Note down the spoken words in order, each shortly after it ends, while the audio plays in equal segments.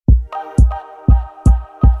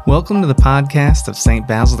Welcome to the podcast of St.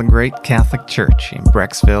 Basil the Great Catholic Church in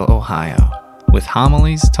Brecksville, Ohio, with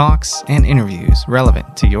homilies, talks, and interviews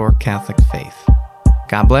relevant to your Catholic faith.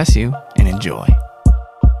 God bless you and enjoy.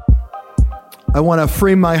 I want to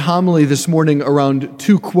frame my homily this morning around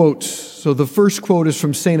two quotes. So the first quote is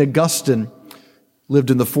from St. Augustine,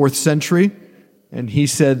 lived in the 4th century, and he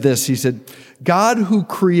said this. He said, "God who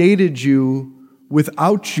created you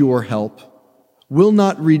without your help will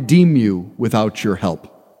not redeem you without your help."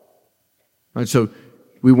 Right, so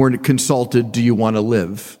we weren't consulted, do you want to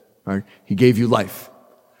live? Right? He gave you life.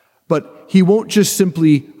 But he won't just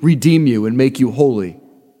simply redeem you and make you holy.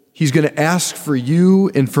 He's going to ask for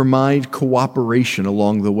you and for my cooperation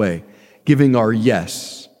along the way, giving our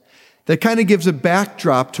yes. That kind of gives a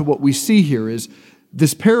backdrop to what we see here is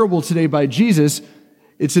this parable today by Jesus.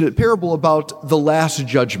 It's a parable about the last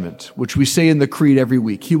judgment, which we say in the Creed every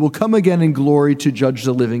week. He will come again in glory to judge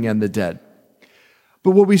the living and the dead.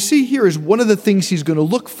 But what we see here is one of the things he's going to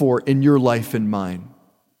look for in your life and mine.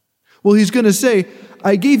 Well, he's going to say,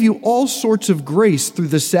 I gave you all sorts of grace through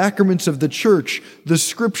the sacraments of the church, the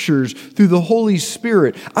scriptures, through the Holy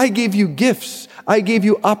Spirit. I gave you gifts. I gave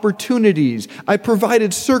you opportunities. I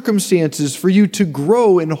provided circumstances for you to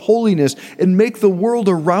grow in holiness and make the world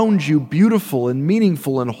around you beautiful and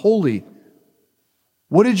meaningful and holy.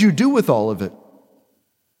 What did you do with all of it?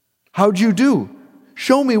 How'd you do?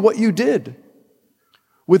 Show me what you did.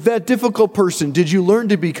 With that difficult person, did you learn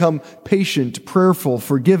to become patient, prayerful,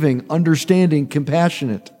 forgiving, understanding,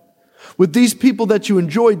 compassionate? With these people that you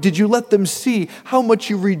enjoyed, did you let them see how much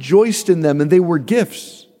you rejoiced in them and they were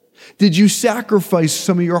gifts? Did you sacrifice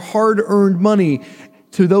some of your hard-earned money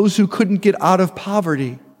to those who couldn't get out of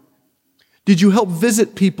poverty? Did you help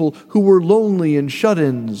visit people who were lonely and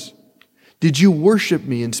shut-ins? Did you worship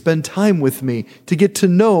me and spend time with me to get to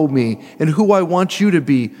know me and who I want you to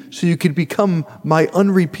be so you could become my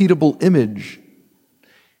unrepeatable image?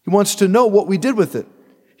 He wants to know what we did with it.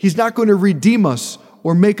 He's not going to redeem us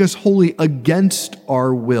or make us holy against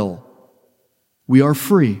our will. We are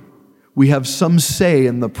free. We have some say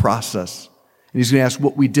in the process. And he's going to ask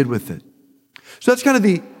what we did with it. So that's kind of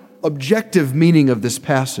the objective meaning of this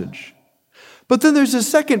passage. But then there's a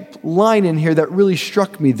second line in here that really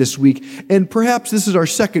struck me this week, and perhaps this is our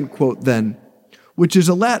second quote then, which is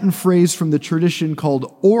a Latin phrase from the tradition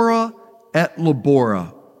called ora et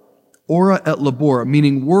labora. Ora et labora,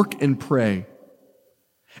 meaning work and pray.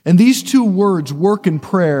 And these two words, work and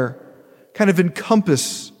prayer, kind of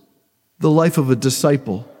encompass the life of a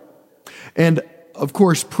disciple. And of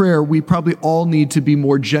course, prayer, we probably all need to be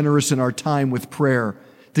more generous in our time with prayer,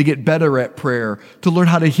 to get better at prayer, to learn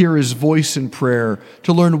how to hear his voice in prayer,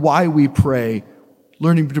 to learn why we pray,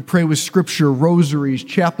 learning to pray with scripture, rosaries,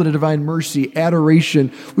 chaplet of divine mercy, adoration.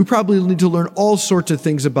 We probably need to learn all sorts of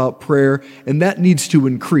things about prayer, and that needs to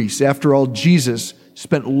increase. After all, Jesus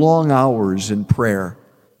spent long hours in prayer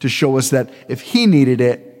to show us that if he needed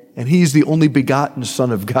it, and he's the only begotten Son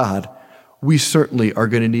of God, we certainly are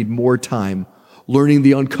going to need more time learning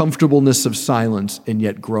the uncomfortableness of silence and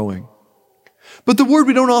yet growing. But the word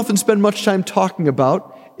we don't often spend much time talking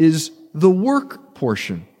about is the work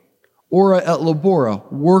portion. Ora et labora,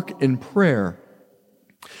 work and prayer.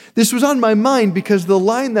 This was on my mind because the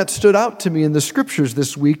line that stood out to me in the scriptures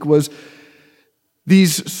this week was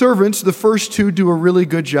these servants, the first two do a really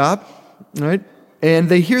good job, right? And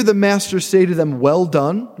they hear the master say to them, "Well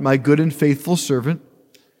done, my good and faithful servant.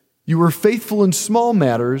 You were faithful in small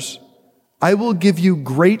matters. I will give you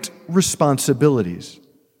great responsibilities."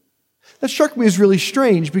 That struck me as really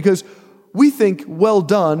strange because we think, well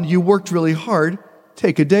done, you worked really hard,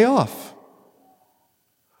 take a day off.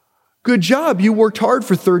 Good job, you worked hard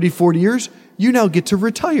for 30, 40 years, you now get to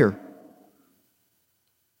retire.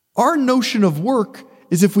 Our notion of work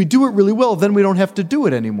is if we do it really well, then we don't have to do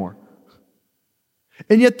it anymore.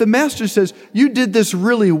 And yet the master says, you did this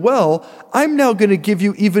really well, I'm now going to give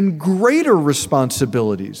you even greater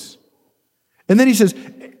responsibilities. And then he says,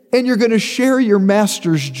 and you're going to share your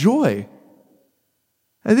master's joy.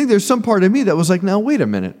 I think there's some part of me that was like, now, wait a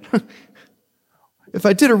minute. If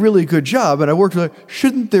I did a really good job and I worked,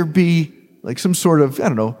 shouldn't there be like some sort of, I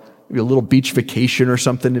don't know, maybe a little beach vacation or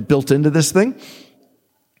something built into this thing?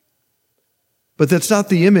 But that's not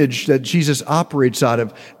the image that Jesus operates out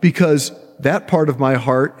of, because that part of my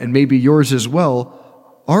heart, and maybe yours as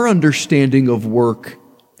well, our understanding of work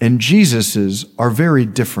and Jesus's are very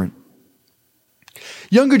different.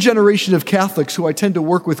 Younger generation of Catholics who I tend to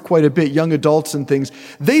work with quite a bit, young adults and things,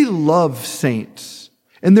 they love saints.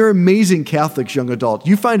 And they're amazing Catholics, young adults.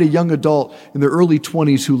 You find a young adult in their early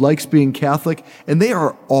 20s who likes being Catholic, and they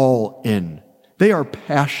are all in. They are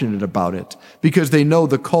passionate about it because they know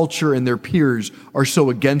the culture and their peers are so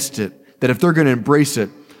against it that if they're going to embrace it,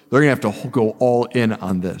 they're going to have to go all in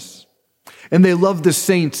on this. And they love the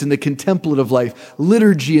saints and the contemplative life,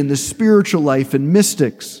 liturgy and the spiritual life and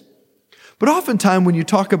mystics. But oftentimes when you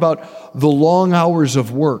talk about the long hours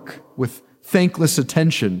of work with thankless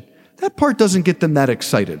attention, that part doesn't get them that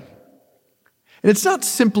excited. And it's not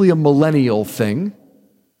simply a millennial thing,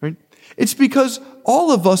 right? It's because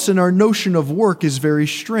all of us in our notion of work is very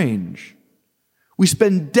strange. We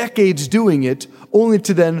spend decades doing it only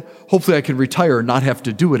to then, hopefully I can retire and not have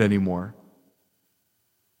to do it anymore.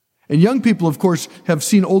 And young people, of course, have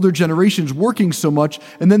seen older generations working so much,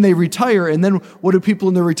 and then they retire, and then what do people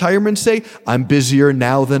in their retirement say? I'm busier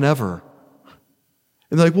now than ever.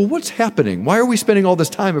 And they're like, well, what's happening? Why are we spending all this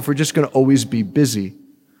time if we're just going to always be busy?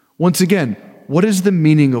 Once again, what is the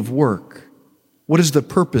meaning of work? What is the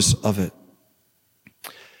purpose of it?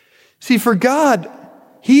 See, for God,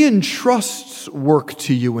 He entrusts work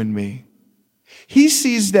to you and me. He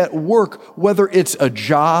sees that work, whether it's a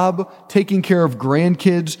job, taking care of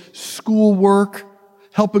grandkids, schoolwork,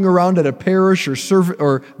 helping around at a parish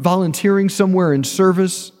or volunteering somewhere in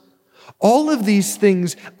service, all of these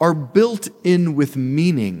things are built in with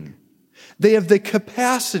meaning. They have the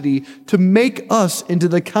capacity to make us into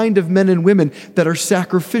the kind of men and women that are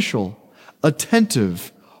sacrificial,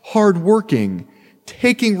 attentive, hardworking,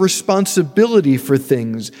 taking responsibility for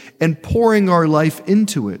things and pouring our life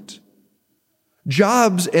into it.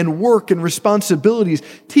 Jobs and work and responsibilities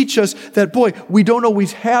teach us that, boy, we don't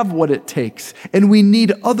always have what it takes, and we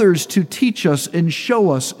need others to teach us and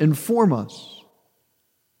show us and form us.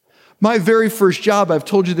 My very first job, I've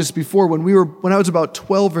told you this before, when I was about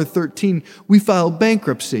 12 or 13, we filed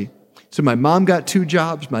bankruptcy. So my mom got 2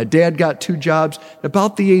 jobs, my dad got 2 jobs.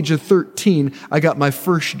 About the age of 13, I got my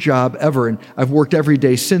first job ever, and I've worked every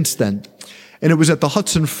day since then. And it was at the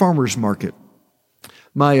Hudson Farmers Market.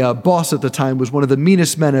 My boss at the time was one of the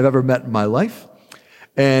meanest men I've ever met in my life.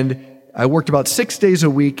 And I worked about 6 days a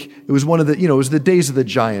week. It was it was the days of the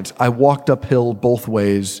giants. I walked uphill both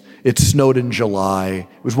ways. It snowed in July.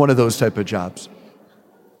 It was one of those type of jobs.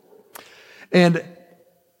 And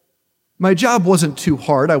my job wasn't too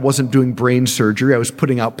hard. I wasn't doing brain surgery. I was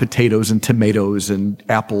putting out potatoes and tomatoes and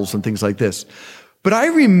apples and things like this. But I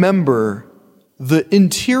remember the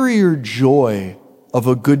interior joy of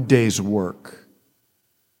a good day's work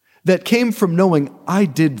that came from knowing I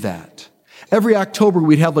did that. Every October,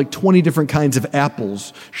 we'd have like 20 different kinds of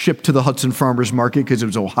apples shipped to the Hudson Farmers Market because it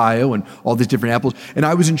was Ohio and all these different apples. And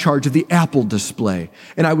I was in charge of the apple display.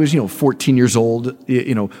 And I was, 14 years old,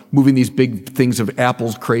 moving these big things of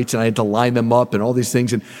apples crates, and I had to line them up and all these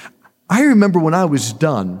things. And I remember when I was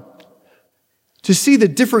done, to see the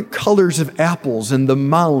different colors of apples and the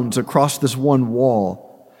mounds across this one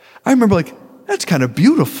wall, I remember that's kind of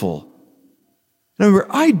beautiful. And I remember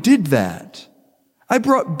I did that. I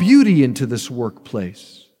brought beauty into this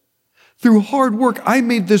workplace. Through hard work, I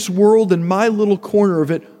made this world and my little corner of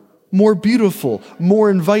it more beautiful, more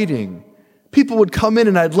inviting. People would come in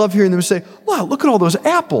and I'd love hearing them say, wow, look at all those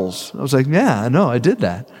apples. I was like, yeah, I know, I did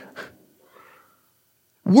that.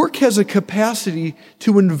 Work has a capacity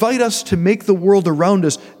to invite us to make the world around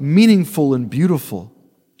us meaningful and beautiful.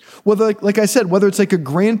 Whether, like I said, whether it's like a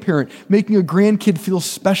grandparent making a grandkid feel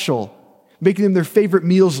special, making them their favorite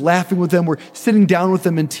meals, laughing with them, or sitting down with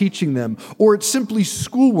them and teaching them. Or it's simply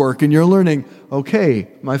schoolwork and you're learning, okay,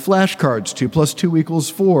 my flashcards, 2 + 2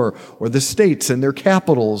 = 4, or the states and their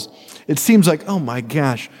capitals. It seems like, oh my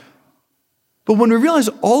gosh. But when we realize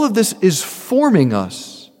all of this is forming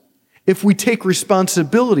us, if we take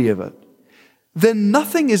responsibility of it, then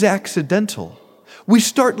nothing is accidental. We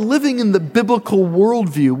start living in the biblical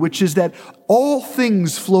worldview, which is that all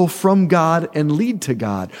things flow from God and lead to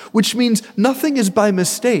God, which means nothing is by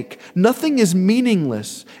mistake. Nothing is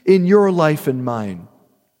meaningless in your life and mine.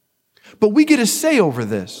 But we get a say over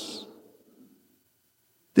this.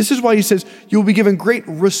 This is why he says, you'll be given great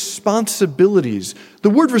responsibilities.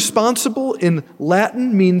 The word responsible in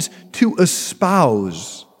Latin means to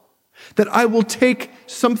espouse, that I will take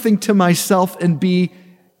something to myself and be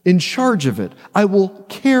in charge of it. I will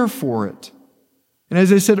care for it. And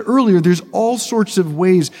as I said earlier, there's all sorts of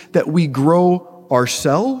ways that we grow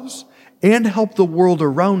ourselves and help the world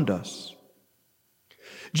around us.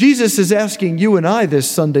 Jesus is asking you and I this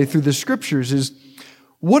Sunday through the scriptures is,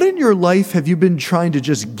 what in your life have you been trying to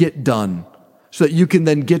just get done so that you can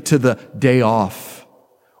then get to the day off?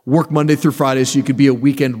 Work Monday through Friday so you could be a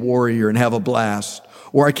weekend warrior and have a blast.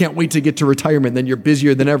 Or I can't wait to get to retirement, then you're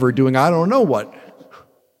busier than ever doing I don't know what.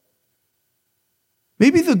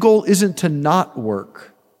 Maybe the goal isn't to not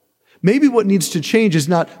work. Maybe what needs to change is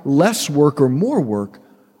not less work or more work,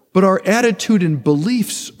 but our attitude and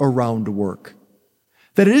beliefs around work.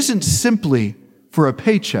 That it isn't simply for a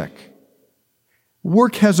paycheck.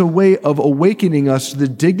 Work has a way of awakening us to the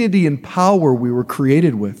dignity and power we were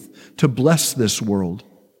created with to bless this world.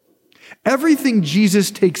 Everything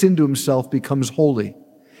Jesus takes into himself becomes holy.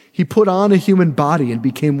 He put on a human body and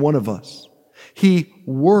became one of us. He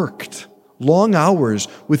worked long hours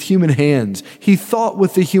with human hands. He thought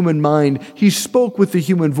with the human mind. He spoke with the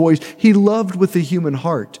human voice. He loved with the human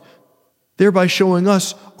heart, thereby showing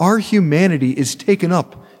us our humanity is taken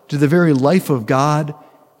up to the very life of God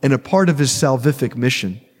and a part of his salvific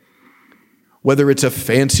mission. Whether it's a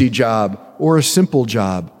fancy job or a simple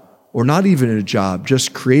job, or not even a job,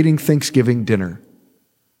 just creating Thanksgiving dinner.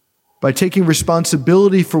 By taking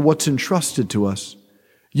responsibility for what's entrusted to us,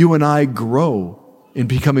 you and I grow in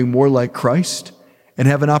becoming more like Christ and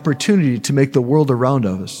have an opportunity to make the world around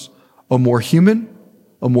us a more human,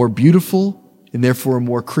 a more beautiful, and therefore a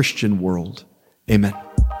more Christian world. Amen.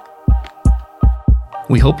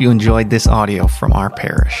 We hope you enjoyed this audio from our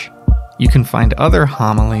parish. You can find other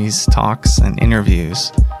homilies, talks, and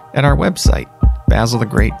interviews at our website,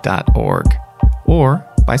 basilthegreat.org, or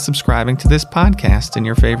by subscribing to this podcast in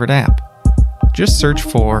your favorite app. Just search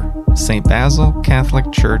for St. Basil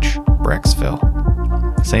Catholic Church, Brecksville.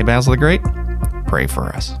 St. Basil the Great, pray for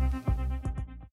us.